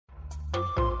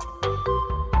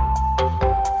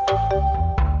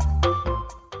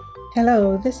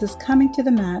Hello, this is Coming to the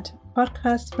Mat,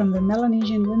 podcast from the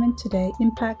Melanesian Women Today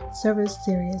Impact Service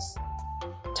Series.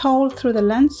 Told through the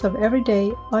lens of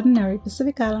everyday, ordinary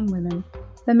Pacific Island women,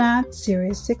 the Mat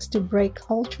series seeks to break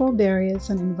cultural barriers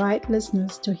and invite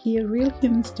listeners to hear real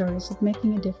human stories of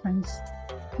making a difference.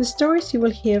 The stories you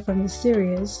will hear from this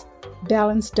series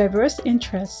balance diverse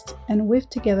interests and weave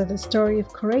together the story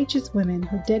of courageous women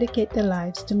who dedicate their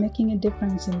lives to making a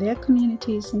difference in their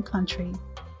communities and country.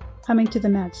 Coming to the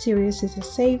Mat series is a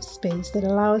safe space that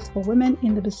allows for women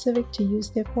in the Pacific to use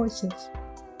their voices.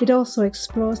 It also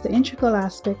explores the integral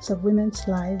aspects of women's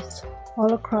lives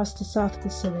all across the South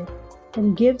Pacific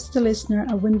and gives the listener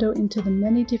a window into the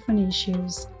many different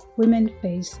issues women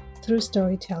face through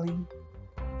storytelling.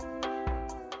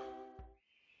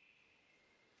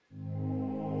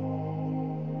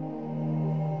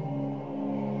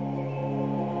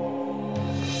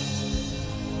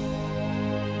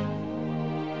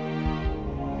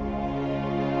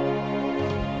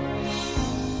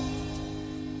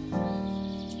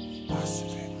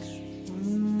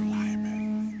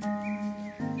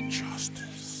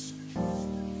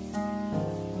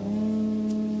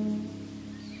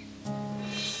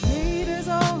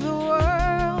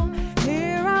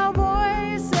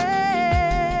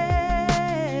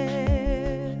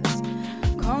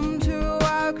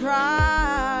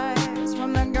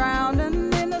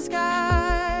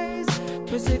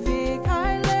 Pacific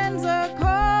Islands are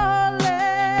calling.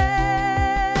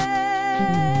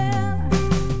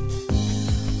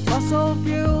 Fossil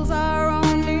fuels are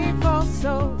only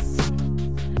fossils.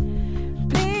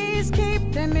 Please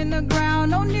keep them in the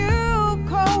ground. No new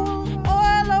coal,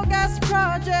 oil or gas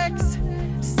projects.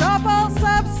 Stop all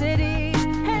subsidies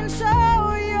and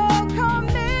show your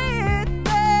commitment.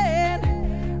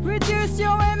 Reduce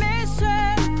your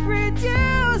emission,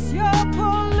 reduce your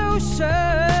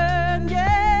pollution.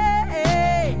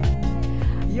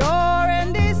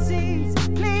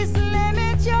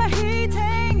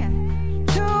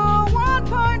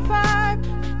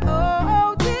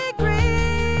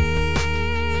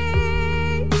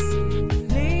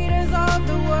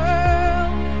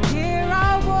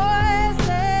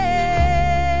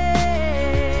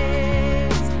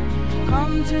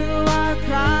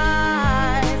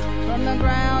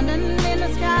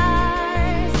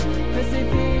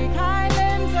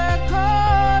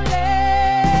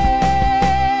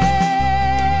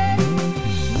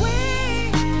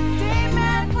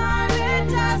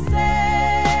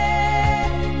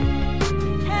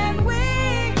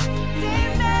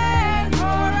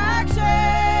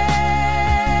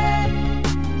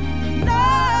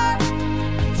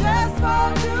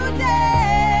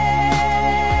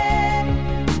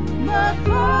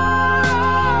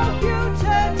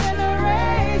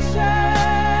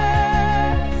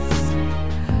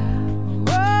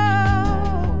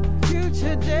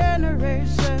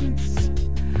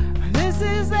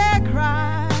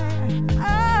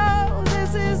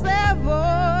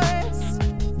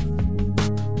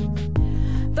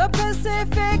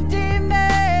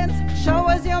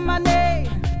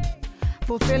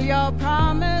 Fulfill your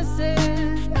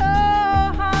promises,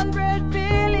 $100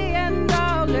 billion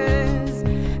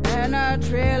and $1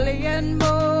 trillion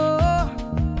more.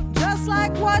 Just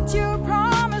like what you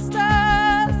promised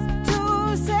us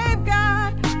to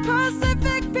safeguard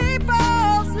Pacific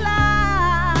people's lives.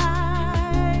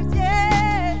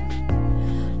 Yeah,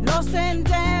 loss and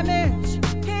damage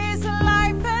is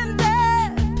life and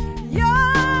death.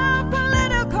 Your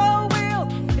political will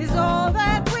is all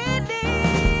that we need.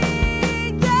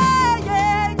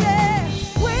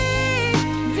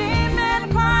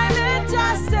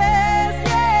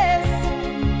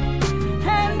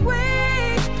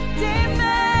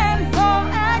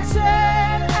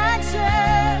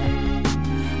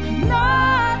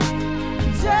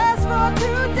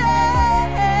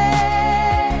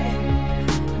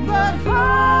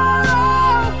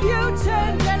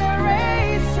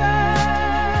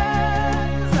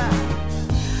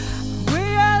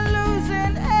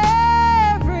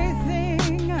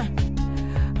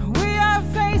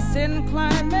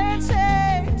 Climate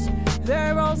change,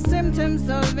 they're all symptoms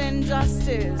of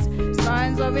injustice,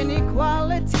 signs of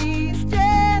inequalities,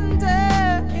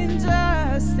 gender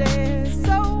injustice.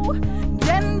 So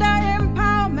gender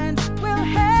empowerment will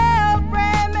help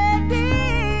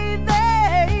remedy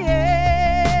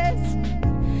this.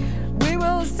 We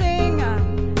will sing,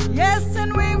 yes,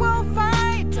 and we will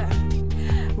fight.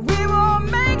 We will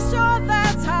make sure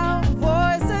that our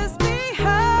voices be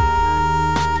heard.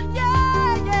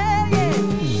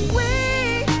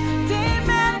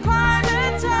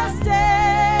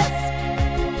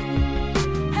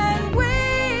 And we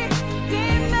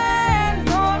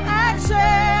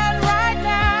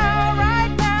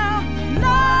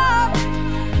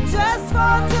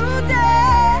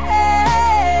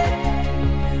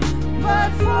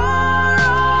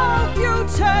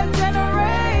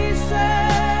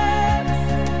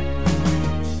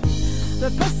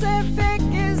Pacific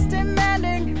is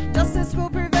demanding justice will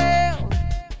prevail.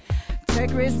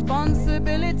 Take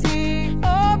responsibility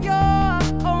of your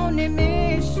own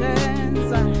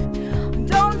emissions.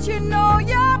 Don't you know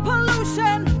your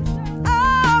pollution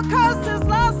causes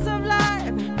loss of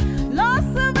life, loss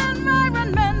of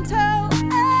environmental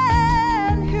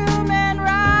and human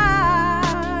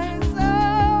rights.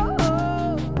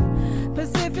 Oh,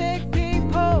 Pacific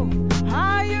people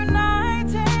are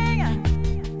uniting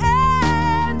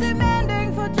and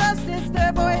demanding for justice.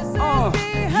 Their voices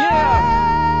be heard.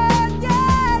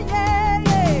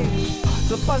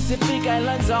 The Pacific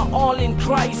Islands are all in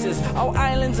crisis. Our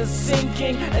islands are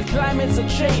sinking and climates are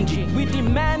changing. We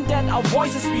demand that our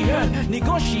voices be heard.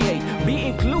 Negotiate, be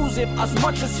inclusive as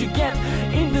much as you can.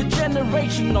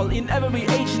 Intergenerational, in every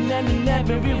age and in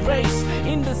every race.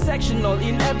 Intersectional,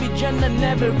 in every gender and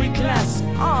every class.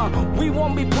 We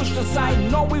won't be pushed aside,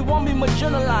 no, we won't be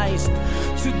marginalized.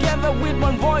 Together with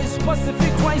one voice,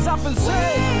 Pacific rise up and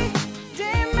say, we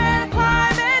demand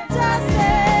climate justice.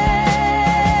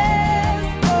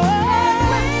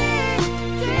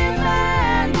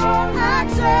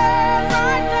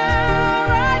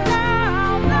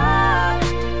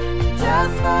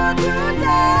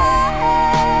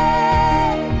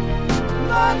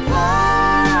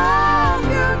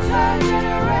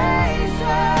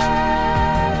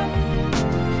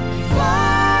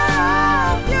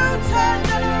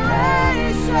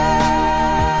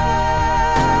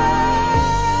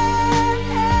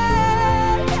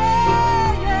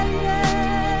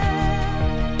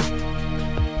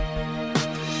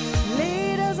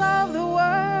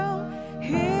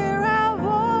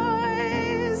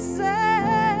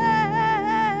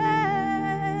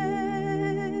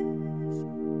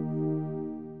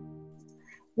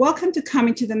 Welcome to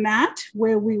Coming to the Mat,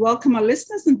 where we welcome our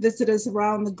listeners and visitors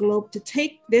around the globe to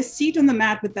take their seat on the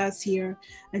mat with us here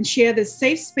and share this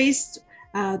safe space,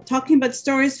 talking about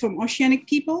stories from oceanic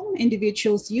people,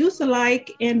 individuals, youth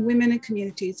alike, and women and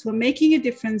communities who are making a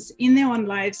difference in their own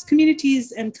lives,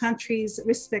 communities, and countries,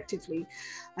 respectively.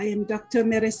 I am Dr.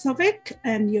 Mere Sovek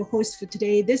and your host for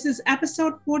today. This is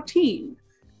episode 14.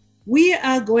 We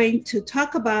are going to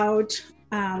talk about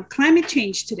climate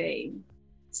change today.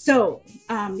 So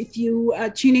if you are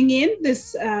tuning in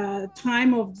this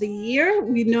time of the year,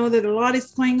 we know that a lot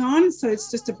is going on. So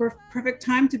it's just a perfect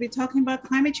time to be talking about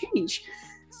climate change.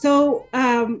 So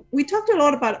we talked a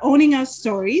lot about owning our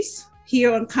stories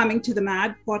here on Coming to the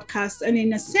Mat podcast, and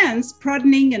in a sense,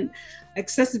 broadening and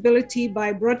accessibility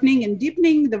by broadening and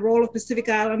deepening the role of Pacific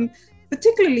Island,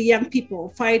 particularly young people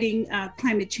fighting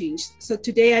climate change. So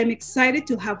today I'm excited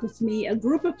to have with me a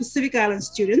group of Pacific Island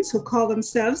students who call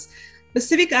themselves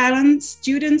Pacific Island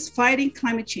Students Fighting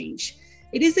Climate Change.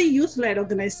 It is a youth-led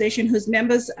organization whose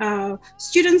members are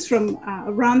students from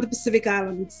around the Pacific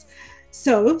Islands.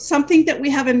 So something that we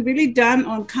haven't really done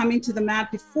on Coming to the Mat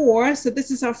before. So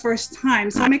this is our first time.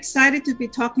 So I'm excited to be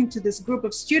talking to this group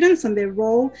of students and their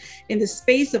role in the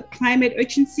space of climate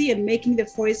urgency and making their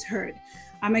voice heard.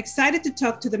 I'm excited to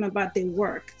talk to them about their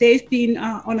work. They've been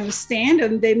on a stand,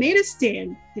 and they made a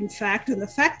stand, in fact, on the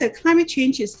fact that climate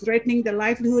change is threatening the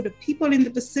livelihood of people in the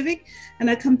Pacific,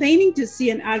 and are campaigning to see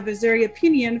an advisory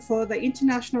opinion for the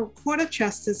International Court of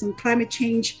Justice on Climate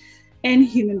Change and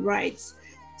Human Rights.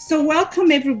 So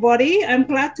welcome, everybody. I'm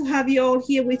glad to have you all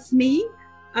here with me.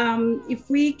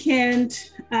 If we can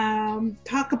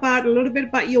talk about a little bit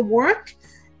about your work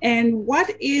and what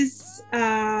is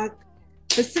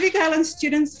Pacific Island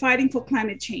Students Fighting for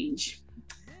Climate Change.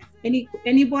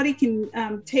 Anybody can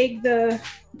take the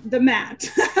mat.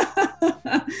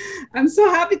 I'm so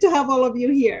happy to have all of you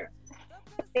here.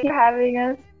 Thank you for having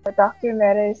us, Dr.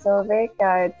 Mere Sovek.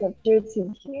 It's a pleasure to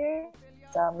be here.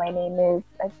 So my name is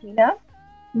Atina.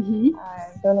 I'm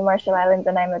from the Marshall Islands,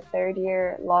 and I'm a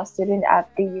third-year law student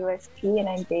at the UST, and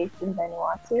I'm based in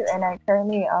Vanuatu. And I'm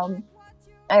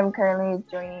currently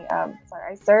joining.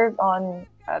 I serve on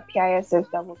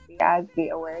PISFCC as the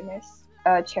awareness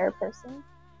chairperson.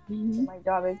 So my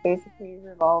job is basically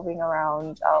revolving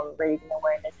around raising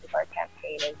awareness of our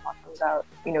campaign and talking about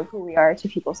who we are to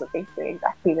people, so basically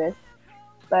exactly this.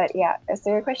 But yeah,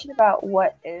 so your question about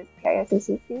what is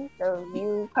PISFCC, so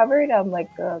you covered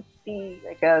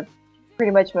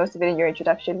pretty much most of it in your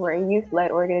introduction. We're a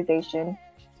youth-led organization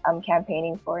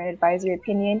campaigning for an advisory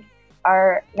opinion.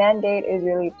 Our mandate is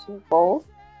really twofold.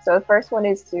 So the first one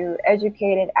is to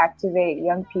educate and activate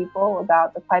young people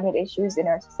about the climate issues in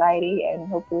our society and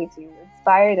hopefully to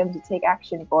inspire them to take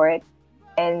action for it.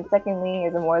 And secondly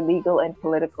is a more legal and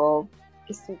political,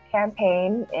 is to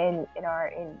campaign in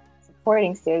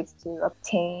supporting states to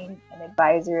obtain an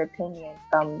advisory opinion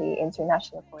from the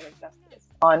International Court of Justice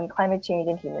on climate change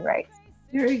and human rights.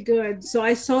 Very good. So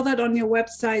I saw that on your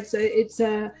website. So it's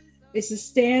a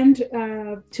stand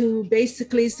to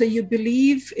basically, so you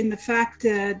believe in the fact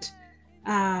that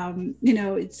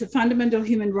it's a fundamental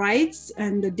human rights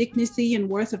and the dignity and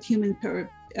worth of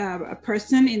a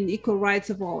person in equal rights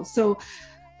of all. So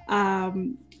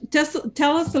just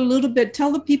tell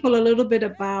the people a little bit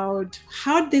about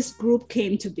how this group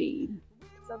came to be.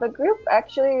 So the group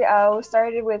actually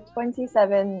started with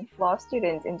 27 law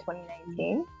students in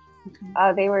 2019.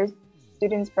 Okay. They were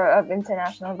students of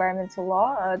international environmental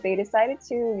law. They decided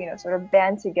to, sort of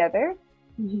band together,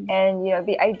 and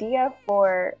the idea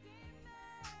for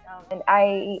an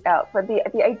IEL, for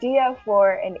the idea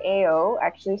for an AO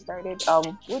actually started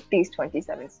with these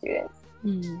 27 students.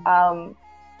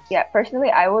 Personally,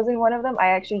 I wasn't one of them. I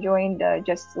actually joined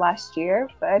just last year,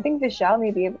 but I think Vishal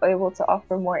may be able to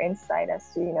offer more insight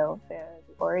as to the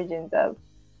origins of.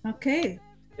 Okay.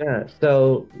 Yeah.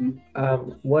 So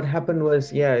what happened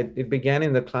was, it began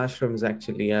in the classrooms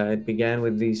actually. It began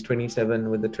with the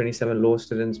 27 law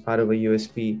students, part of a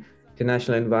USP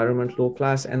International Environment Law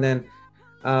class, and then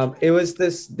it was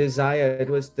this desire, it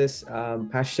was this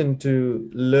passion to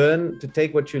learn, to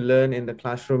take what you learn in the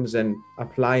classrooms and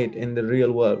apply it in the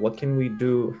real world. What can we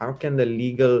do? How can the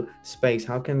legal space,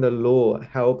 how can the law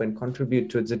help and contribute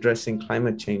towards addressing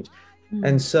climate change?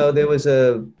 And so there was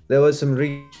some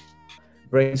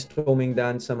brainstorming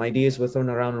done, some ideas were thrown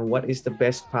around on what is the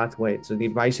best pathway. So the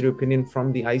advisory opinion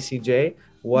from the ICJ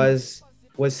was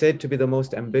said to be the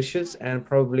most ambitious and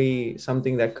probably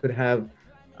something that could have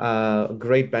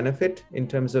great benefit in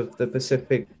terms of the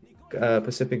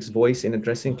Pacific's voice in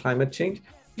addressing climate change.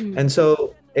 And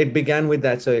so it began with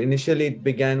that. So initially it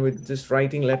began with just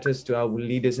writing letters to our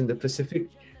leaders in the Pacific,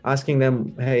 asking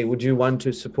them, hey, would you want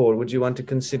to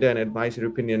consider an advisory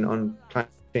opinion on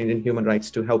climate change and human rights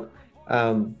to help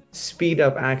speed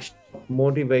up action,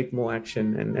 motivate more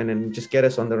action, and just get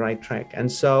us on the right track.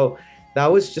 And so that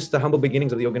was just the humble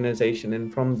beginnings of the organization.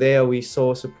 And from there, we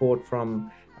saw support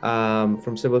from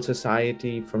civil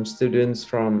society, from students,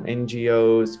 from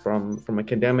NGOs, from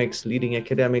academics, leading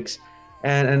academics.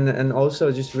 And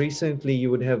also just recently,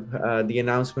 you would have the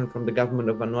announcement from the government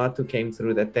of Vanuatu came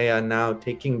through that they are now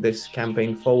taking this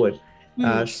campaign forward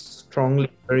strongly,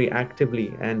 very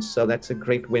actively. And so that's a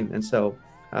great win. And so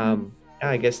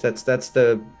I guess that's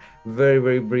the very,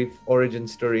 very brief origin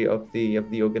story of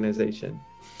the organization.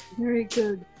 Very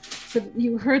good. So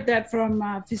you heard that from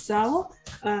Vishal,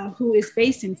 who is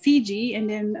based in Fiji, and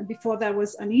then before that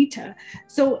was Anita.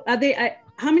 So are they?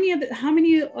 How many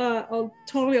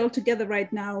totally altogether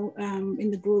right now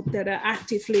in the group that are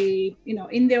actively,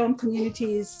 in their own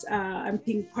communities and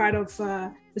being part of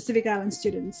Pacific Island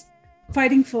students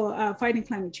fighting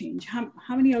climate change? How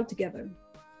many altogether?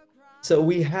 So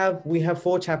we have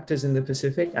 4 chapters in the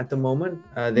Pacific at the moment.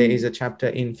 There is a chapter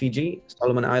in Fiji,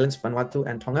 Solomon Islands, Vanuatu,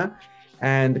 and Tonga.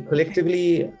 And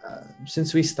collectively,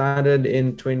 since we started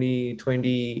in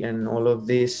 2020 and all of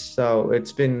this, so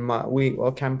it's been,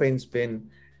 our campaign's been,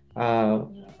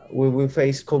 we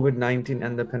faced COVID-19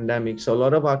 and the pandemic. So a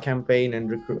lot of our campaign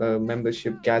and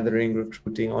membership gathering,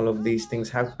 recruiting, all of these things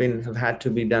have had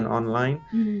to be done online.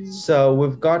 So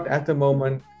we've got at the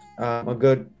moment a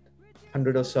good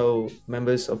 100 or so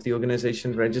members of the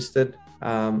organization registered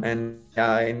and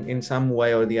in some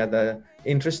way or the other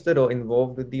interested or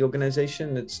involved with the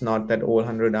organization. It's not that all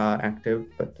 100 are active,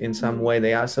 but in some way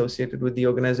they are associated with the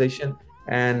organization.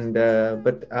 And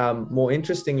but more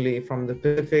interestingly, from the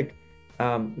Pacific,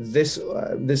 this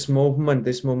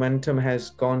momentum has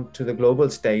gone to the global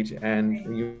stage,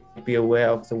 and you'll be aware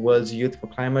of the World's Youth for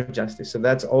Climate Justice. So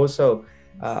that's also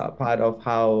part of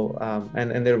how,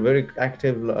 and they're a very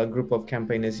active group of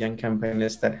campaigners, young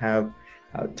campaigners that have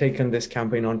taken this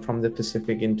campaign on from the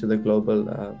Pacific into the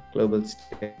global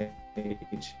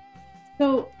stage.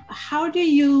 So how do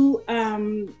you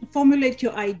formulate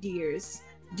your ideas?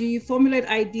 Do you formulate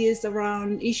ideas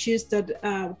around issues that,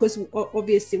 because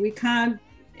obviously we can't,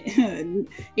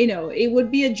 it would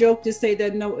be a joke to say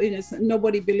that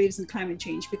nobody believes in climate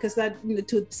change, because that,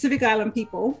 to Pacific Island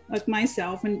people like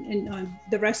myself and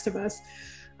the rest of us,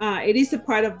 it is a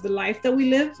part of the life that we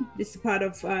live. It's a part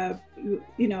of, and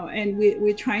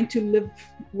we're trying to live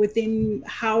within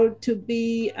how to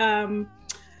be,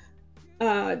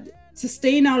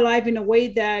 sustain our life in a way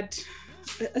that,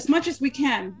 as much as we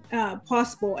can,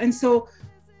 possible. And so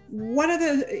what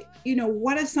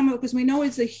are some of, because we know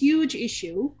it's a huge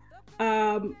issue,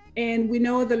 and we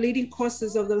know the leading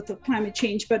causes of the climate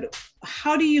change, but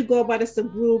how do you go about as a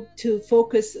group to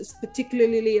focus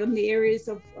particularly on the areas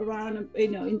of around,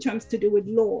 in terms to do with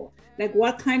law? Like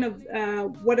what kind of,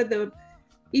 what are the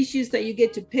issues that you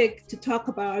get to pick to talk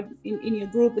about in your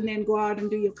group and then go out and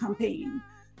do your campaign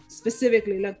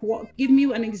specifically? Like, give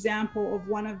me an example of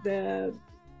one of the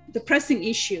pressing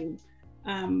issue.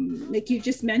 Like you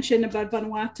just mentioned about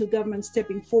Vanuatu government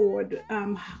stepping forward.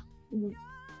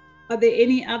 Are there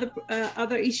any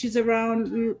other issues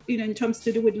around, in terms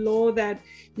to do with law that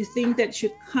you think that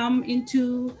should come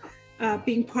into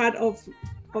being part of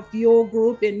your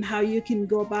group, and how you can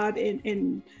go about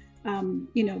and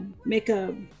make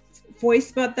a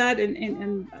voice about that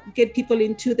and get people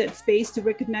into that space to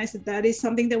recognize that is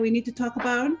something that we need to talk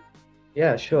about?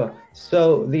 Yeah, sure.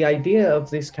 So the idea of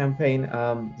this campaign,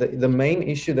 the main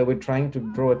issue that we're trying to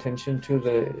draw attention to,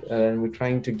 and we're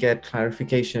trying to get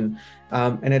clarification.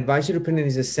 An advisory opinion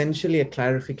is essentially a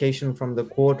clarification from the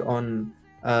court on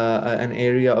an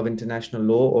area of international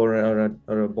law or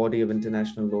a body of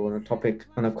international law, or a topic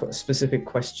on a specific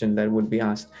question that would be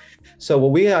asked. So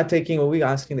what we're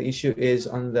asking the issue is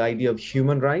on the idea of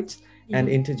human rights and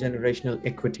intergenerational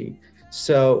equity.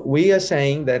 So we are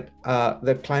saying that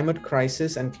the climate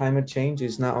crisis and climate change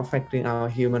is now affecting our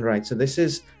human rights. So this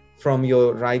is from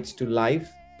your rights to life,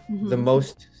 the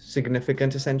most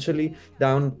significant essentially,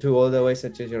 down to all the way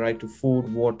such as your right to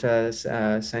food, water,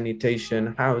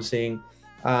 sanitation, housing,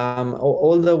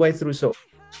 all the way through. So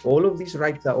all of these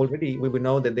rights are already, we would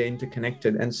know that they're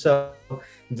interconnected. And so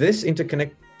this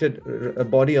interconnected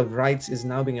body of rights is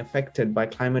now being affected by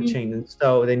climate change. And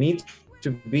so there needs to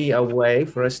be a way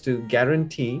for us to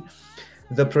guarantee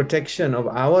the protection of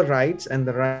our rights and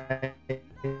the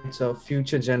rights of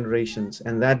future generations.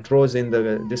 And that draws in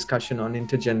the discussion on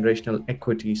intergenerational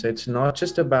equity. So it's not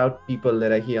just about people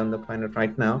that are here on the planet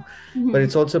right now, but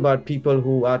it's also about people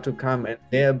who are to come and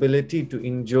their ability to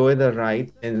enjoy the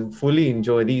right and fully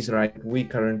enjoy these rights we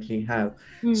currently have.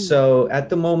 So at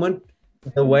the moment,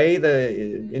 the way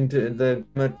the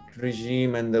climate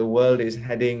regime and the world is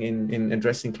heading in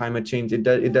addressing climate change, it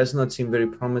does not seem very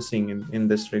promising in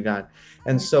this regard.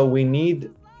 And so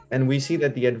we see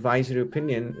that the advisory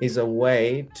opinion is a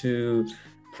way to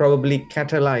probably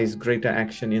catalyze greater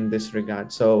action in this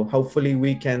regard. So hopefully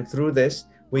through this,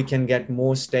 we can get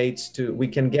more states we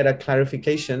can get a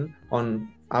clarification on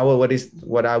what we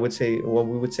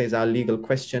would say is our legal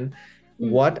question.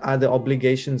 What are the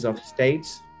obligations of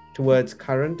states towards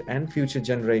current and future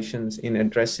generations in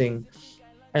addressing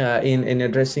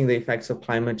the effects of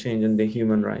climate change and their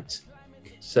human rights?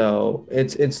 So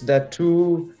it's that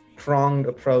two-pronged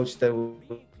approach that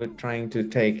we're trying to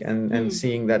take, and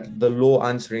seeing that the law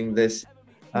answering this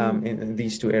in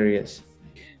these two areas.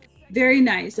 Very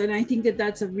nice. And I think that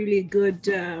that's a really good,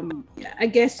 I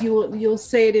guess you'll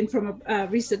say it from a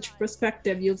research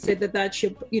perspective, you'll say that that's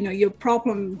your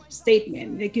problem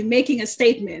statement, like you're making a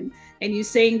statement and you're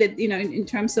saying that, in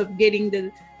terms of getting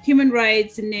the human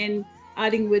rights and then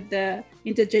adding with the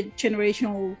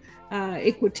intergenerational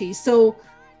equity. So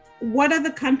what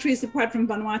other countries apart from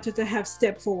Vanuatu to have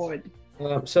stepped forward?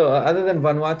 So other than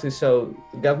Vanuatu, so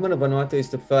the government of Vanuatu is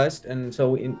the first. And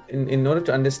so in order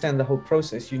to understand the whole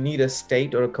process, you need a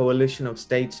state or a coalition of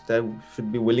states that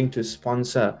should be willing to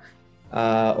sponsor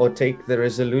or take the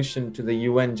resolution to the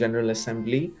UN General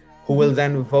Assembly, who will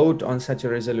then vote on such a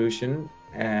resolution,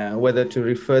 whether to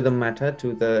refer the matter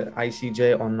to the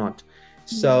ICJ or not.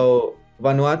 So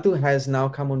Vanuatu has now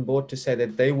come on board to say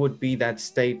that they would be that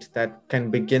state that can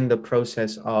begin the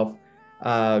process of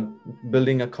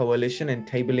building a coalition and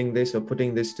tabling this or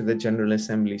putting this to the General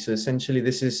Assembly. So essentially,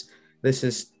 this is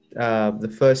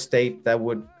the first state that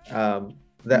will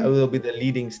be the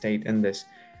leading state in this.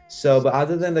 So, but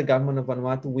other than the government of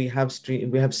Vanuatu, we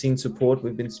have seen support.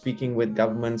 We've been speaking with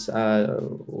governments,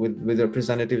 with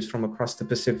representatives from across the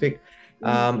Pacific,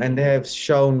 and they have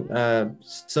shown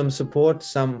some support,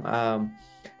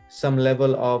 some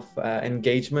level of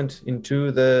engagement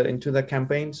into the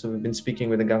campaign. So we've been speaking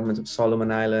with the governments of Solomon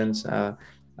Islands,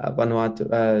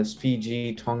 Vanuatu,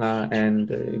 Fiji, Tonga, and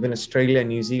even Australia and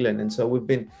New Zealand. And so we've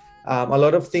been, a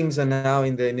lot of things are now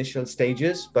in the initial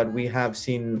stages, but we have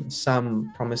seen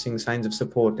some promising signs of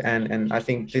support. And I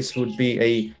think this would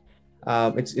be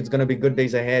it's going to be good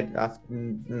days ahead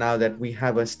now that we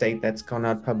have a state that's gone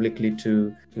out publicly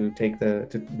to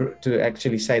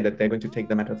actually say that they're going to take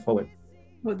the matter forward.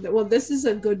 Well, this is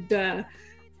a good,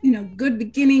 good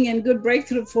beginning and good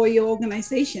breakthrough for your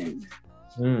organization.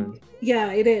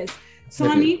 Yeah, it is. So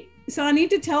I need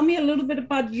to tell me a little bit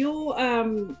about your,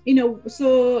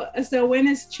 so as the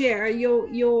awareness chair,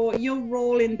 your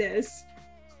role in this.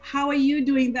 How are you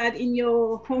doing that in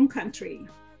your home country?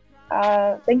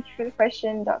 Thank you for the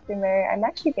question, Dr. Mary. I'm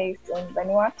actually based in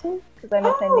Vanuatu because I'm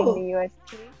attending the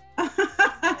UST.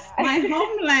 My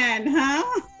homeland, huh?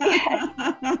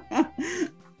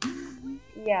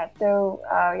 So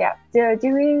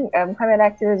doing climate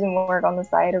activism work on the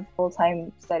side of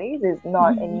full-time studies is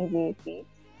not an easy feat.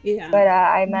 Yeah. But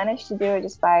I managed to do it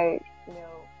just by,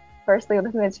 firstly,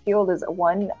 looking at its field is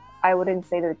one, I wouldn't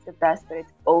say that it's the best, but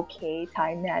it's okay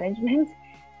time management.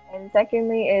 And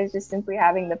secondly is just simply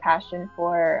having the passion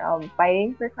for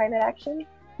fighting for climate action.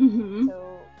 Mm-hmm.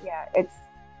 So yeah, it's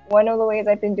one of the ways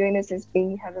I've been doing this is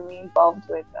being heavily involved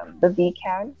with the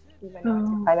VCAN, Human Rights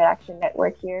and Climate Action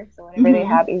Network here. So whenever they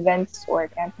have events or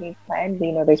campaigns planned,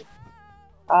 there's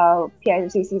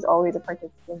PICC is always a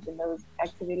participant in those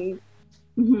activities.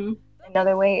 Mm-hmm.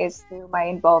 Another way is through my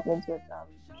involvement with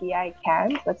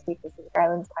PICAN, that's the Pacific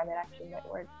Islands Climate Action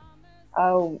Network.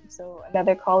 So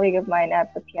another colleague of mine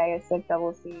at the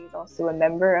PISFCC is also a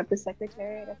member of the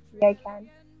Secretariat of PICAN.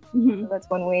 Mm-hmm. So that's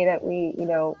one way that we,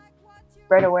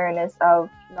 spread awareness of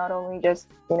not only just,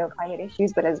 climate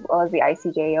issues, but as well as the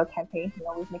ICJAO campaign. We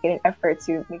always make it an effort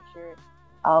to make sure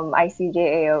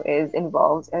ICJAO is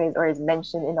involved or is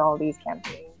mentioned in all these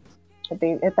campaigns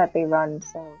that they run.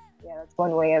 So yeah, that's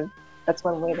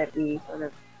one way that we sort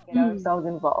of get ourselves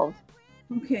involved.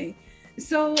 Okay.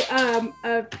 So,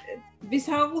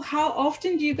 Vishal, how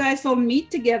often do you guys all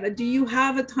meet together? Do you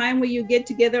have a time where you get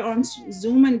together on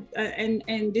Zoom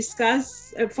and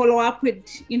discuss, follow up with,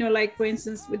 like for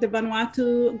instance, with the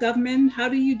Vanuatu government? How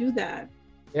do you do that?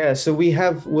 Yeah, so we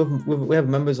have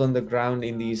members on the ground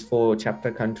in these 4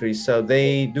 chapter countries. So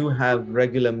they do have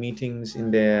regular meetings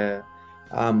in their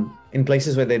in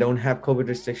places where they don't have COVID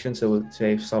restrictions. So we'll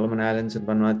say Solomon Islands and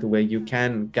Vanuatu, where you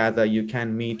can gather, you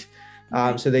can meet.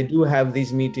 So they do have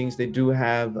these meetings. They do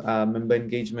have member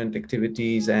engagement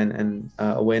activities and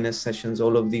awareness sessions.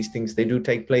 All of these things, they do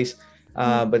take place,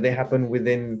 but they happen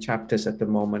within chapters at the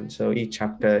moment. So each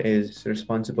chapter is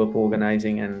responsible for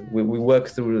organizing, and we work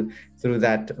through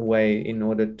that way in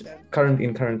order to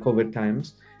in current COVID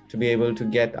times to be able to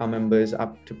get our members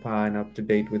up to par and up to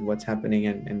date with what's happening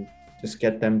and just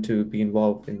get them to be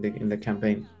involved in the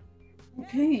campaign.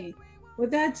 Okay. Well,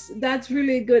 that's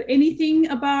really good. Anything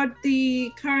about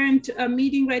the current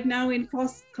meeting right now in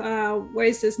where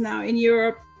is this now in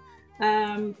Europe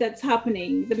that's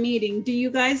happening, the meeting? Do you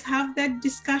guys have that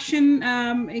discussion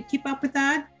and keep up with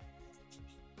that?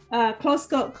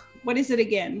 CLOSCO, what is it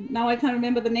again? Now I can't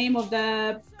remember the name of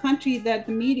the country that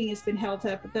the meeting has been held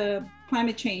at, the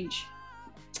climate change.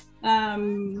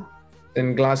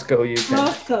 In Glasgow, UK.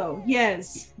 Glasgow,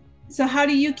 yes. So how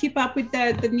do you keep up with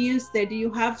the news there? Do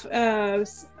you have a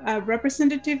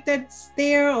representative that's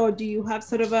there, or do you have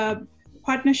sort of a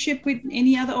partnership with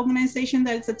any other organization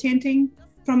that's attending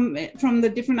from the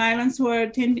different islands who are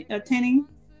attending?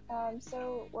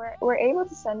 So we're able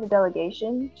to send a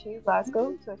delegation to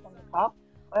Glasgow to attend the COP.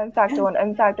 In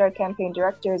fact, our campaign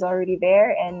director is already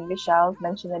there, and Vishal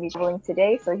mentioned that he's traveling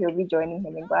today, so he'll be joining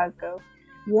him in Glasgow.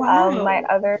 Wow.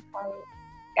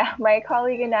 My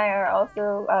colleague and I are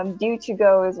also due to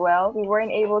go as well. We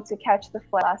weren't able to catch the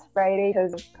flight last Friday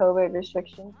because of COVID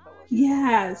restrictions.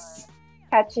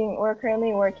 But we're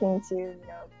currently working to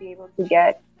be able to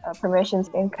get permissions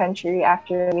in country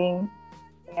after leaving.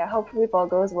 Yeah, hopefully if all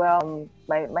goes well,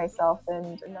 myself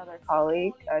and another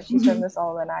colleague, she's from the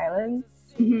Solomon Islands.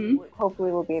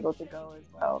 Hopefully we'll be able to go as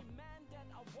well.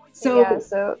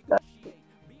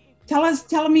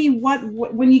 Tell me what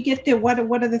when you get there, what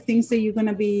are the things that you're going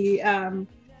to be,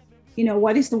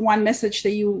 what is the one message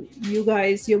that you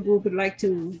guys, your group would like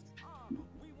to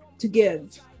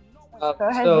give? Go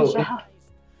ahead, Vishal.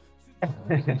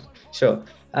 Sure.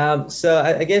 So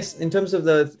I guess in terms of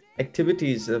the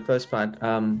activities, the first part,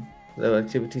 the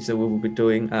activities that we will be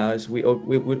doing is we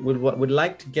would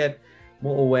like to get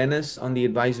more awareness on the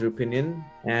advisory opinion,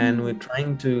 and we're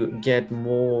trying to get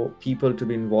more people to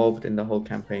be involved in the whole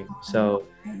campaign. So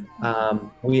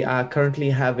we are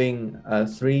currently having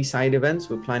 3 side events.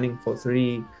 We're planning for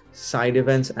 3 side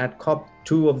events at COP.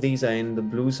 2 of these are in the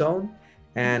Blue Zone,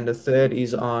 and the third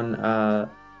is on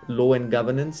Law and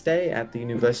Governance Day at the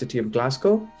University of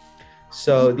Glasgow.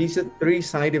 So these are 3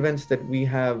 side events that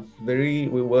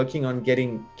we're working on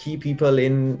getting key people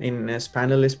in as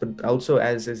panelists, but also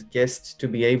as guests to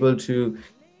be able to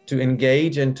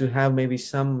engage and to have maybe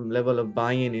some level of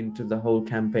buy-in into the whole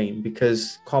campaign,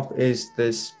 because COP is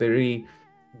this very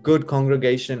good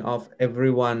congregation of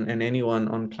everyone and anyone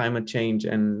on climate change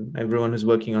and everyone who's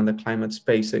working on the climate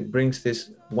space. It brings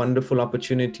this wonderful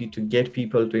opportunity to get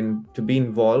people to be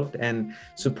involved and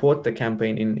support the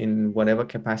campaign in whatever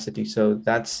capacity. So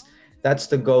that's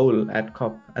the goal at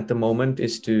COP at the moment,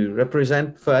 is to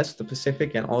represent first the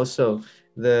Pacific and also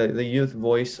the youth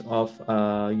voice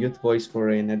for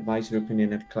an advisory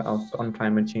opinion on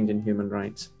climate change and human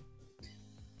rights.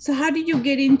 So how did you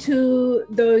get into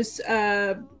those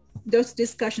those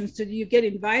discussions? Do you get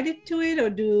invited to it, or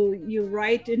do you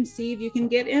write and see if you can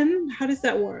get in? How does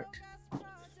that work?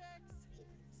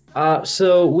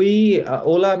 So we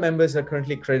all our members are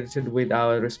currently credited with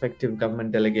our respective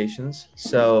government delegations.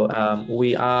 So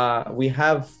we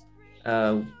have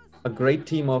a great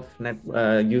team of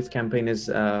youth campaigners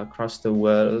across the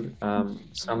world,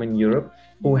 some in Europe,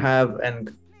 who have,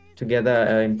 and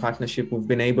together in partnership, we've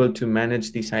been able to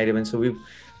manage these side events. So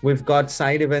we've got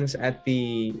side events at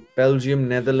the Belgium,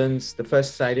 Netherlands. The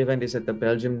first side event is at the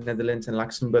Belgium, Netherlands, and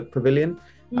Luxembourg Pavilion.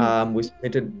 We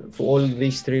submitted for all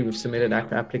these three. We've submitted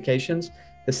applications.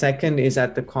 The second is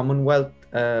at the Commonwealth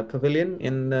Pavilion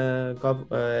in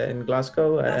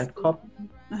Glasgow at COP.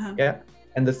 Yeah.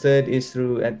 And the third is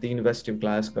at the University of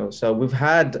Glasgow. So we've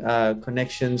had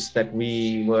connections that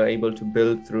we were able to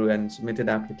build through and submitted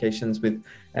applications with,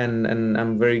 and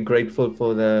I'm very grateful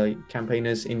for the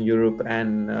campaigners in Europe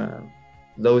and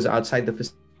those outside the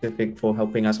Pacific for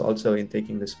helping us also in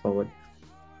taking this forward.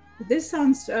 This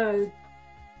sounds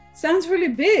really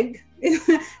big.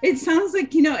 It sounds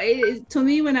like, to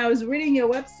me, when I was reading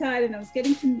your website and I was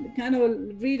getting to kind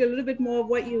of read a little bit more of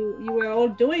what you were all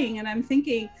doing, and I'm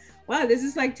thinking, wow, this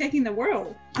is like taking the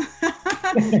world.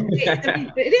 I mean,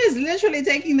 it is literally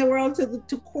taking the world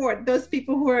to court. Those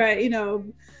people who are,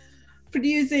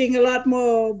 producing a lot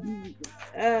more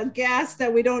gas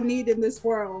that we don't need in this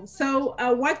world. So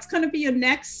what's going to be your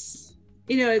next,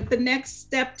 the next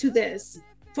step to this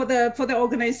for the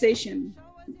organization?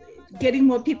 Getting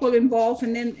more people involved,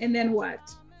 and then what?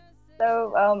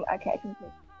 So I can take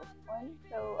this one.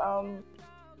 So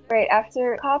right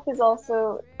after COP is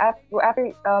also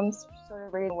after sort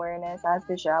of raising awareness, as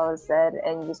Vishal has said,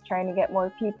 and just trying to get more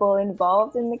people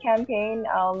involved in the campaign.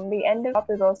 The end of COP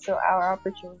is also our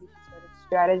opportunity to sort of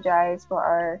strategize for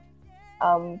our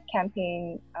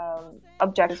campaign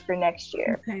objectives for next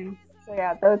year. Okay. So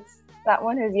yeah, that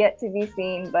one has yet to be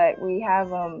seen, but we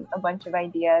have a bunch of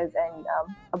ideas and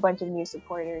a bunch of new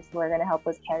supporters who are going to help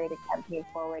us carry the campaign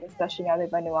forward, especially now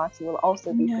that Vanuatu will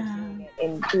also be pursuing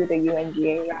it through the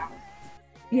UNGA round.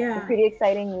 Yeah. It's a pretty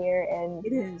exciting year, and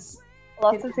it is.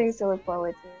 Lots of things to look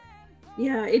forward to.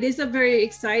 Yeah, it is a very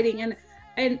exciting,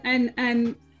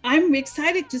 and I'm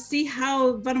excited to see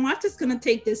how Vanuatu is going to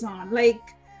take this on. Like,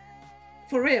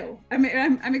 for real. I mean,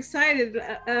 I'm excited.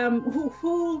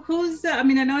 Who's the, I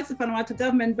mean, I know it's the Vanuatu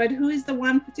government, but who is the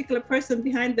one particular person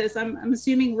behind this? I'm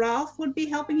assuming Ralph would be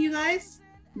helping you guys,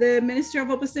 the Minister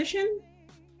of Opposition.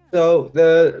 So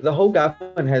the whole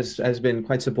government has been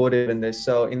quite supportive in this.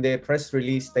 So in their press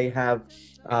release, they have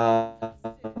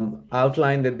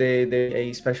outlined that they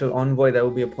a special envoy that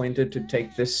will be appointed to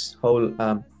take this whole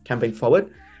campaign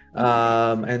forward.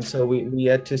 And so we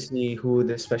yet to see who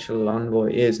the special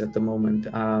envoy is at the moment.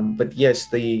 But yes,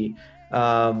 the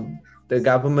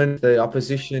government, the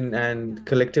opposition, and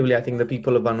collectively, I think the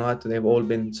people of Vanuatu, they've all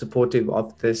been supportive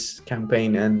of this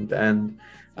campaign, and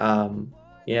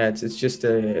yeah, it's just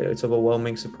it's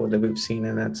overwhelming support that we've seen,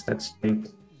 and that's great.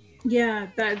 Yeah,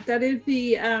 that is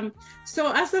the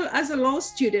so as a law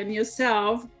student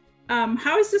yourself,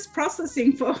 how is this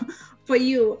processing for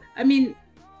you? I mean,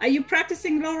 are you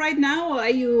practicing law right now, or are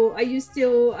you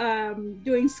still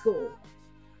doing school?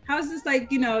 How is this like,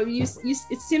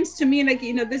 it seems to me like,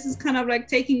 this is kind of like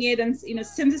taking it and,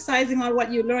 synthesizing on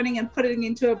what you're learning and putting it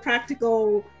into a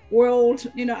practical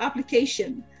world,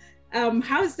 application.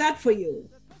 How is that for you?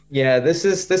 Yeah, this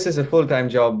is a full-time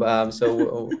job.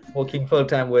 So working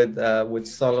full-time with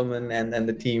Solomon and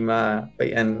the team,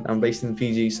 and I'm based in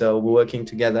Fiji, so we're working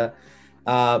together.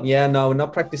 No,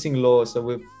 not practicing law, so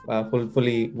we're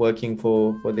fully working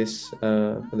for this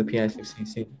for the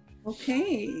PICCC.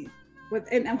 Okay.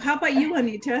 And how about you,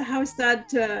 Anita? How's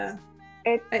that?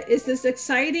 Is this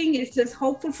exciting? Is this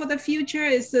hopeful for the future?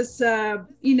 Is this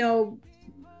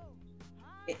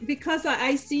because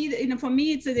I see, for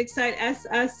me, it's an exciting,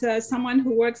 as someone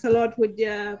who works a lot with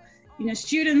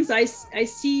students.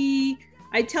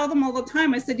 I tell them all the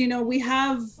time, I said, we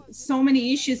have so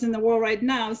many issues in the world right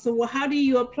now. So how do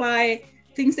you apply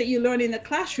things that you learn in the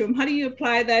classroom? How do you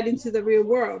apply that into the real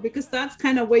world? Because that's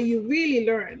kind of where you really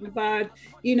learn about,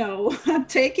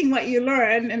 taking what you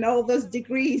learn and all those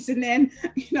degrees and then,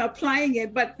 applying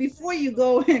it. But before you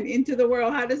go into the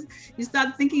world, how does you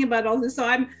start thinking about all this? So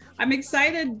I'm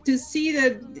excited to see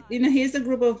that, here's a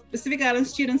group of Pacific Island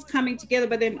students coming together,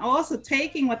 but then also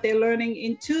taking what they're learning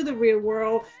into the real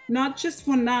world, not just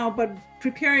for now, but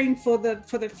preparing for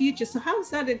the future. So how is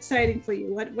that exciting for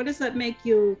you? What does that make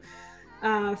you,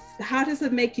 how does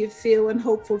it make you feel and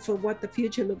hopeful for what the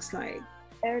future looks like?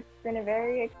 It's been a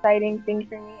very exciting thing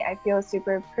for me. I feel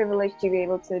super privileged to be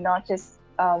able to not just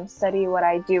study what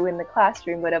I do in the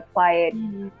classroom, but apply it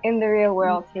in the real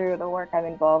world through the work I'm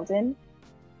involved in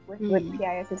with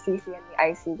PISFCC and the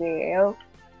ICJAO.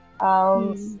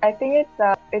 I think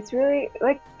it's really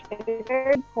it's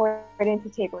very important to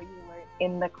take what you learn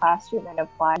in the classroom and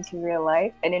apply it to real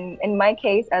life. And in my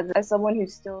case, as someone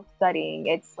who's still studying,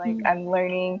 it's like I'm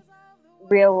learning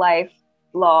real life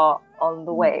law on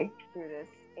the way through this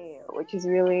AO, which is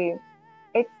really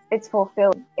it's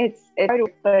fulfilling. It's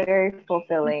very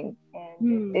fulfilling,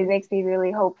 and it makes me really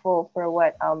hopeful for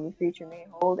what the future may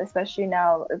hold. Especially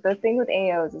now, the thing with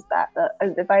AOs is that the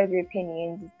advisory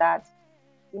opinions is that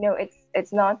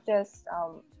it's not just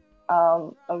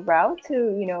a route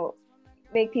to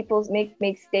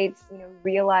make states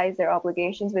realize their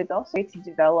obligations, but it's also to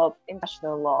develop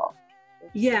international law.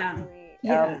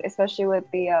 Especially with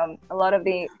the a lot of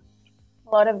the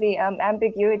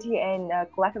ambiguity and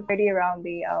lack of clarity around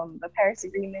the Paris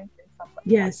Agreement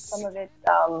and some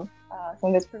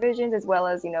of its provisions, as well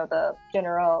as the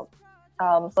general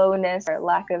slowness or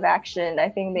lack of action. I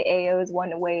think the AO is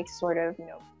one way to sort of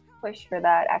push for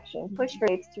that action, push for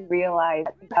states to realize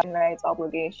human rights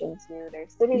obligation to their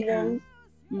citizens.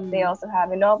 They also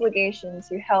have an obligation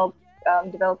to help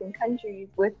developing countries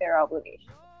with their obligations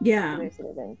to their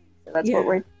citizens. So that's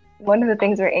one of the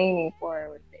things we're aiming for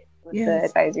with the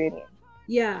advisory opinion.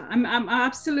 Yeah, I'm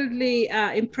absolutely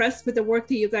impressed with the work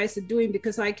that you guys are doing,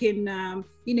 because I can,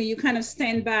 you kind of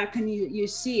stand back and you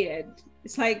see it.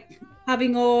 It's like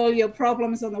having all your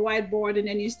problems on the whiteboard, and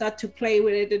then you start to play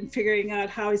with it and figuring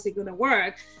out how is it going to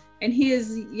work. And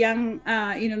here's young,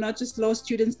 not just law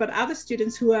students, but other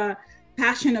students who are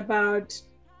passionate about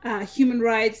human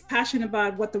rights, passionate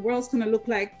about what the world's going to look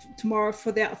like tomorrow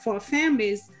for our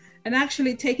families, and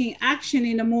actually taking action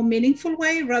in a more meaningful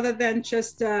way rather than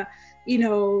just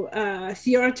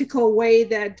theoretical way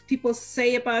that people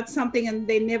say about something and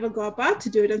they never go about to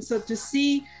do it. And so to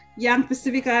see young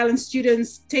Pacific Island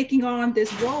students taking on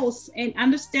these roles and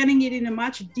understanding it in a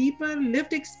much deeper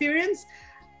lived experience,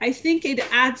 I think it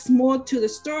adds more to the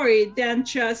story than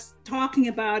just talking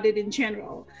about it in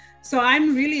general. So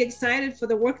I'm really excited for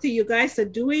the work that you guys are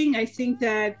doing. I think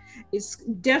that it's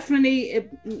definitely,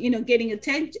 getting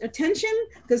attention,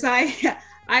 because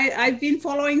I've been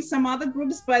following some other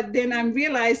groups, but then I'm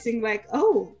realizing like,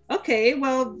 oh, okay,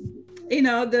 well,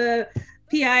 the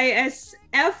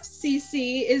PISFCC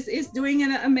is doing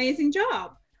an amazing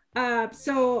job.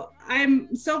 So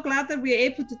I'm so glad that we're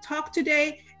able to talk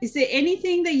today. Is there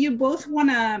anything that you both want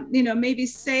to, maybe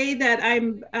say that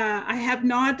I have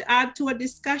not added to a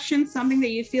discussion, something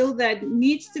that you feel that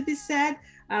needs to be said?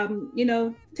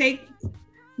 Take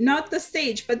not the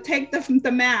stage, but take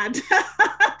the mat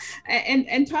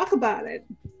and talk about it.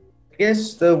 I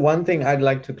guess the one thing I'd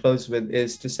like to close with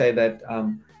is to say that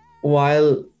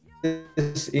while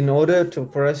in order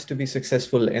for us to be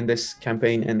successful in this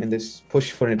campaign and in this push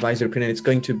for an advisory opinion, it's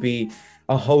going to be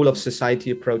a whole of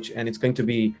society approach, and it's going to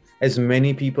be as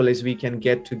many people as we can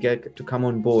get to come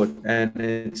on board. And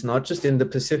it's not just in the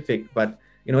Pacific, but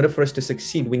in order for us to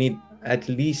succeed, we need at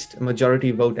least a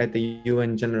majority vote at the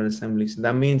UN General Assembly. So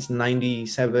that means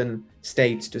 97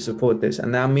 states to support this.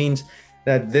 And that means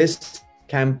that this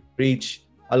can reach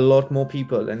a lot more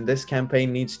people, and this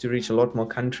campaign needs to reach a lot more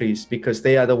countries, because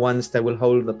they are the ones that will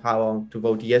hold the power to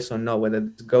vote yes or no, whether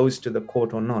it goes to the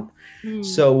court or not.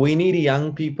 So we need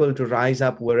young people to rise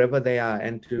up wherever they are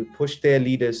and to push their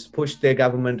leaders, push their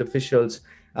government officials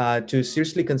to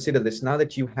seriously consider this. Now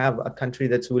that you have a country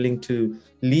that's willing to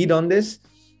lead on this,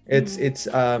 it's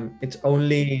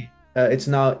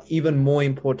now even more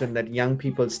important that young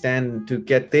people stand to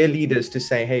get their leaders to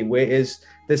say, hey, where is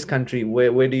this country?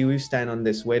 Where do you stand on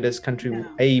this? Where does country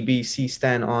A, B, C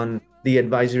stand on the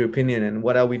advisory opinion? And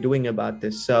what are we doing about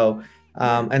this? So,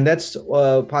 and that's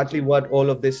partly what all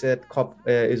of this at COP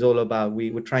is all about.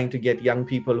 We're trying to get young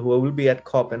people who will be at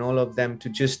COP and all of them to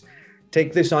just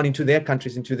take this on into their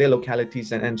countries, into their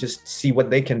localities, and just see what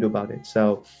they can do about it.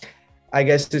 So I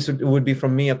guess this would be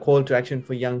from me a call to action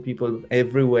for young people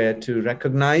everywhere to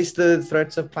recognize the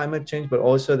threats of climate change, but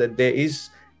also that there is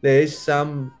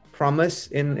some promise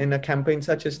in a campaign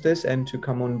such as this, and to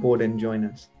come on board and join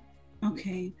us.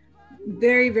 Okay,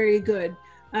 very, very good.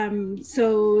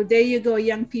 So there you go,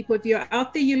 young people. If you're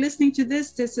out there, you're listening to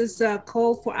this is a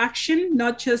call for action,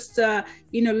 not just,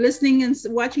 listening and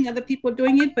watching other people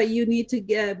doing it, but you need to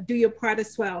do your part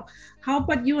as well. How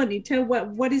about you, Anita?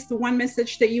 What is the one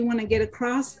message that you want to get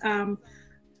across?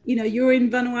 You're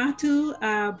in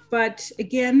Vanuatu, but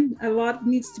again, a lot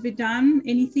needs to be done.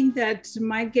 Anything that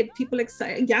might get people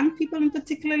excited, young people in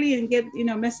particularly, and get,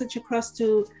 message across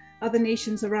to other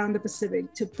nations around the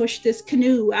Pacific to push this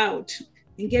canoe out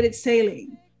and get it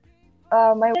sailing.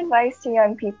 My advice to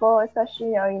young people,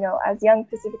 especially as young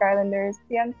Pacific Islanders,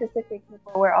 young Pacific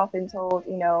people, we're often told,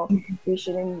 we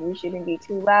shouldn't be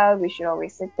too loud. We should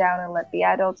always sit down and let the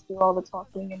adults do all the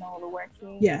talking and all the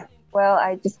working. Yeah. Well,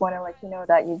 I just want to let you know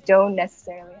that you don't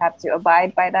necessarily have to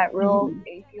abide by that rule.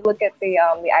 If you look at the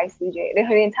ICJ,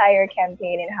 the entire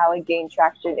campaign and how it gained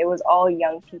traction, it was all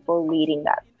young people leading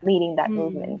that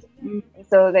movement.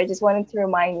 So I just wanted to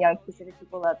remind young Pacific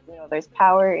people that there's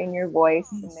power in your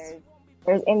voice, and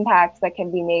there's impacts that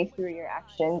can be made through your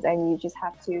actions, and you just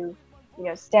have to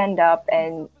stand up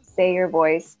and say your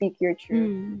voice, speak your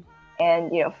truth,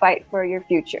 and fight for your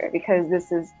future, because this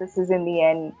is in the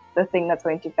end the thing that's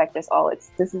going to affect us all.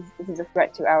 This is a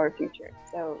threat to our future.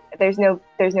 So there's no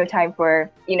time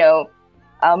for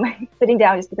sitting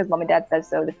down just because mom and dad says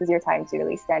so. This is your time to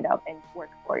really stand up and work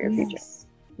for your future.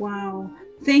 Wow.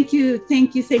 Thank you. I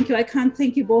can't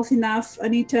thank you both enough,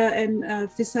 Anita and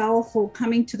Faisal, for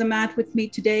coming to the mat with me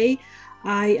today.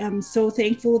 I am so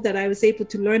thankful that I was able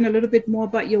to learn a little bit more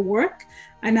about your work,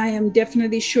 and I am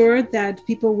definitely sure that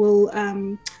people will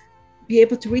be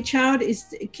able to reach out. How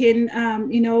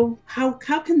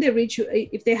can they reach you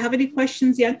if they have any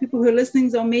questions? Young people who are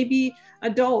listening, or maybe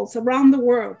adults around the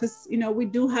world, because we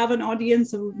do have an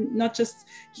audience of not just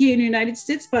here in the United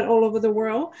States but all over the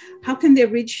world. How can they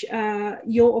reach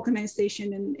your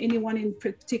organization, and anyone in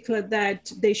particular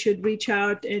that they should reach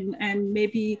out and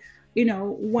maybe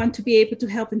want to be able to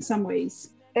help in some ways?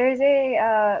 There's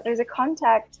a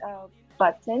contact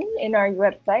button in our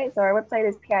website. So our website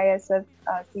is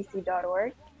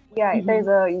pisfcc.org. Yeah,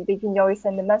 they can always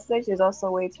send a message. There's also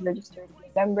a way to register to be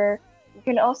a member. You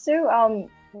can also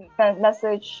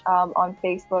message on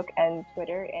Facebook and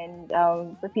Twitter, and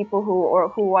for people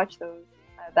who watch those,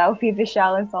 that would be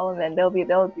Vishal and Solomon. They'll be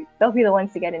the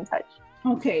ones to get in touch.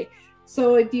 Okay.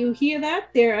 So if you hear that,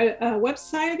 their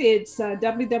website, it's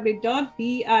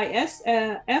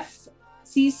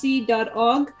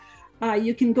www.bisfcc.org.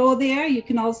 You can go there. You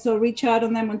can also reach out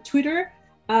on them on Twitter.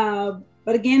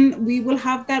 But again, we will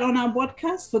have that on our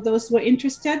podcast for those who are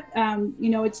interested.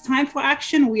 It's time for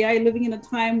action. We are living in a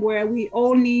time where we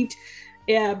all need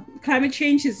climate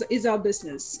change is our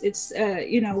business. It's,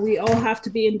 we all have to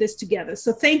be in this together.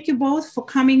 So thank you both for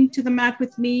coming to the mat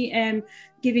with me and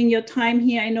giving your time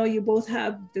here. I know you both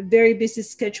have a very busy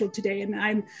schedule today, and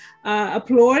I'm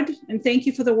applaud and thank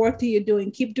you for the work that you're doing.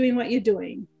 Keep doing what you're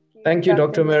doing. Thank you,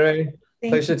 Dr. Murray.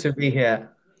 Pleasure to be here.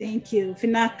 Thank you.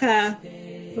 Finaka.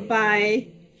 Bye-bye.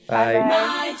 Bye.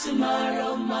 My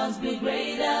tomorrow must be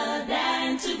greater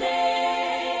than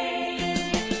today.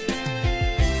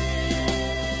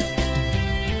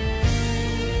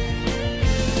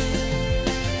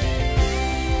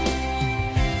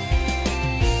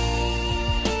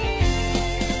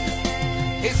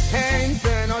 His hand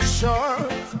cannot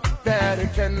short that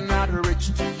it cannot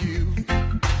reach to you.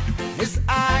 His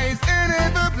eyes ain't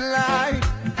ever blind,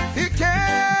 he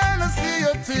cannot see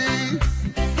your teeth.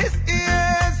 His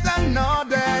ears are not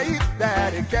deaf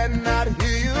that he cannot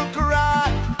hear you cry.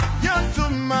 Your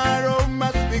tomorrow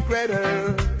must be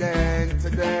greater than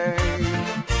today.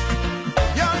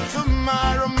 Your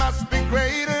tomorrow must be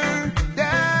greater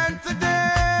than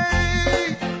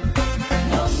today.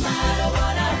 No matter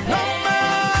what I face, No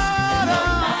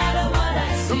matter what I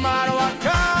see, no matter what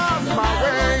comes my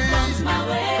way. comes my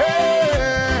way,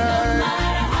 Hey, no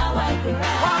matter how I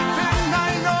cry, one thing I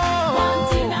know,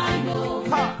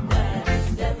 that's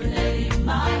definitely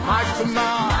my my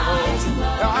tomorrow,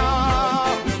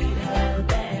 greater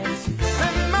than today.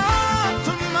 and my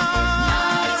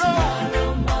tomorrow,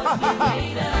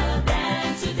 Greater than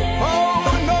today. oh,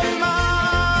 no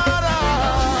matter,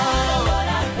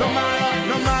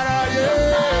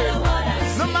 yeah, What I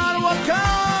no matter what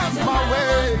comes my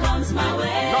way, comes my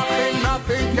way,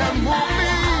 nothing can move me.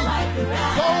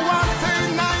 So one thing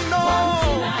I know,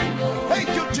 thank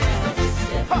you, Jesus,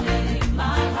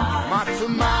 my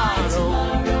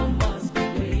tomorrow, must be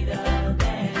greater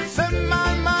than say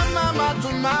my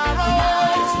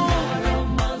tomorrow,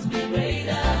 must be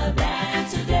greater than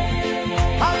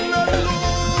today.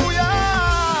 hallelujah,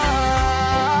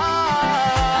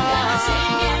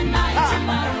 Singing my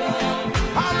tomorrow,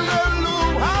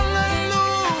 hallelujah,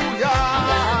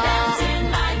 dancing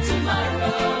my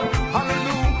tomorrow,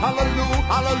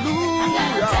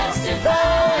 hallelujah,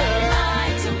 testify my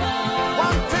tomorrow.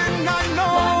 one thing I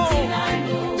know,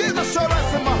 there's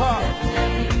assurance in my heart.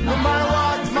 No matter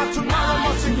what, my tomorrow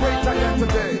must be greater than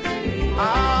today.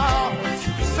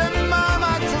 Say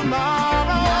my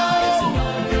tomorrow,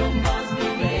 Must be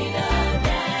greater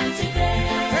than today.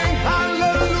 sing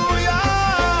hallelujah,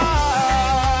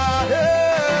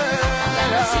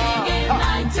 Singing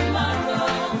my tomorrow,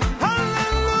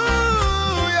 hallelujah.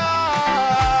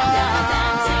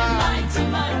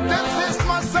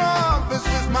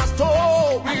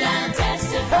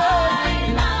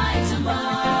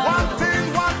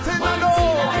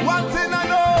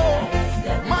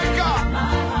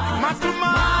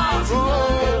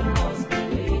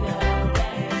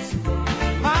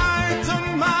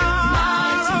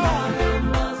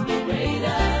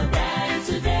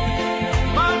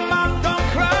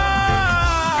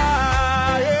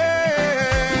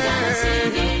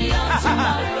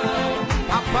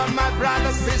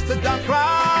 brother, sister, don't cry.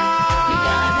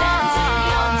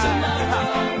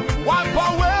 Wipe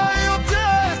away your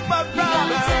tears, my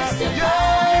brother.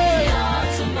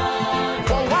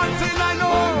 For one thing I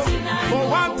know,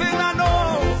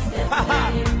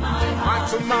 my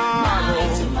tomorrow.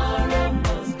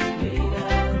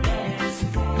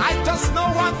 I just know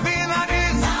one thing that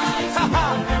is.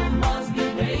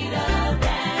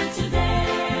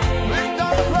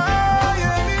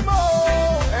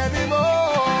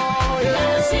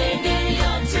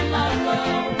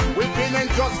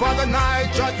 Just for the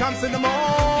night, joy comes in the morning.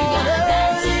 You gotta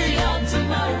dance to your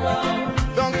tomorrow.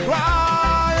 Don't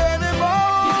cry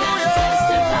anymore. You gotta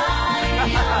testify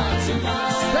your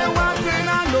tomorrow. Say one thing I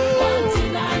know.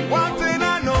 One thing I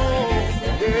know.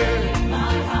 Yeah.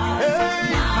 Hey,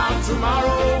 my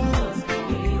tomorrow.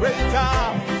 Greater.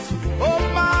 Oh,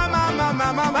 my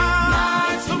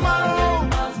tomorrow.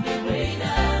 Must be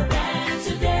greater than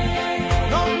today.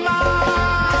 No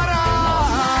matter.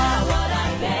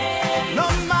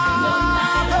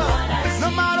 No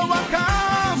matter what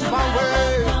comes my way,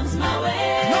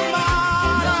 no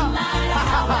matter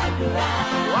how I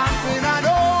cry, one thing I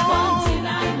know,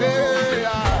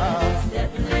 yeah,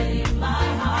 definitely in my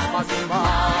heart, my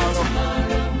tomorrow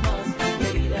must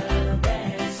be greater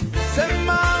than today. Say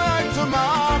my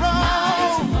tomorrow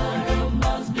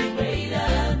Must be greater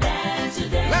than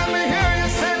today. Let me hear you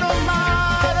say no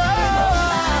matter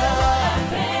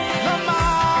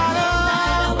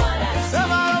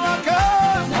what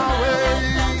comes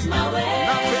my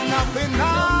way. Nothing, No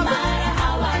matter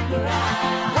how I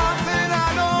cry. one thing I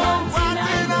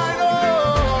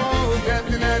know,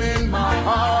 definitely in my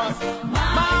heart.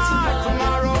 My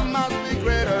tomorrow must be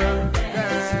greater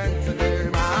than today.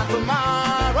 My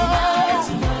tomorrow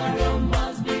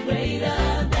Must be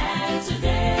greater than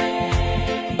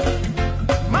today.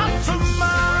 My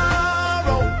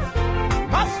tomorrow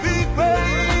must be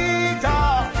greater,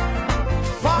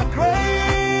 far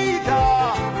greater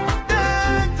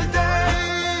than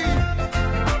today.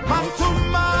 My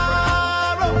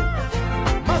tomorrow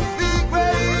must be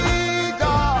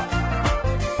greater,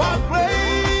 far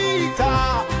greater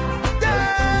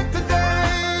than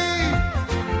today.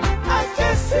 I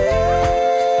can see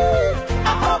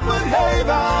a open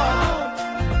haven,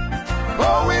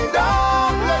 going down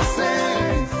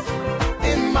blessings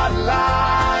in my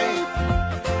life.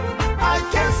 I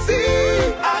can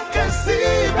see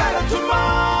better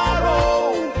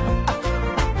tomorrow.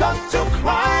 Don't you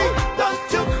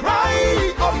cry,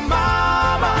 oh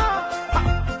mama.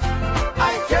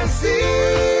 I can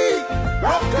see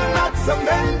broken hearts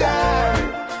mended.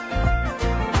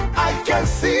 I can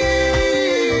see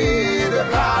the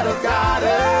heart of God.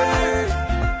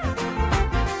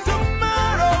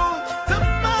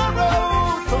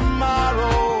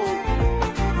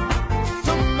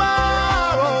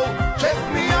 Tomorrow, check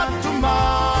me out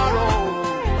tomorrow.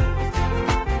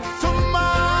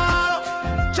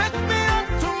 Check me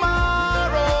out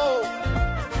tomorrow.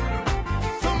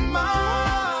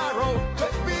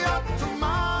 Check me out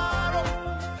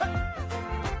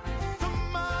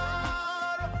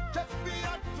tomorrow. Check me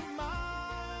out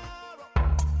tomorrow.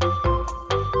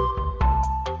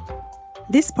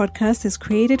 This podcast is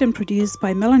created and produced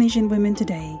by Melanesian Women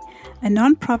Today, a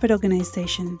non-profit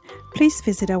organization. Please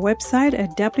visit our website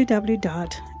at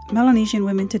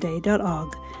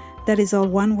www.melanesianwomentoday.org. That is all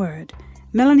one word.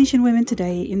 Melanesian Women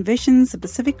Today envisions a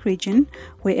Pacific region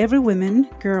where every woman,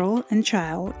 girl, and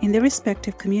child in their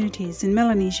respective communities in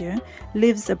Melanesia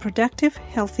lives a productive,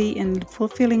 healthy, and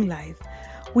fulfilling life.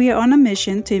 We are on a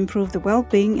mission to improve the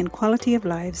well-being and quality of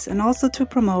lives and also to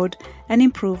promote and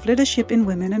improve leadership in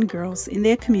women and girls in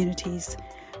their communities.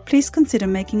 Please consider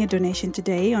making a donation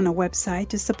today on our website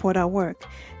to support our work.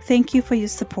 Thank you for your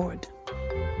support.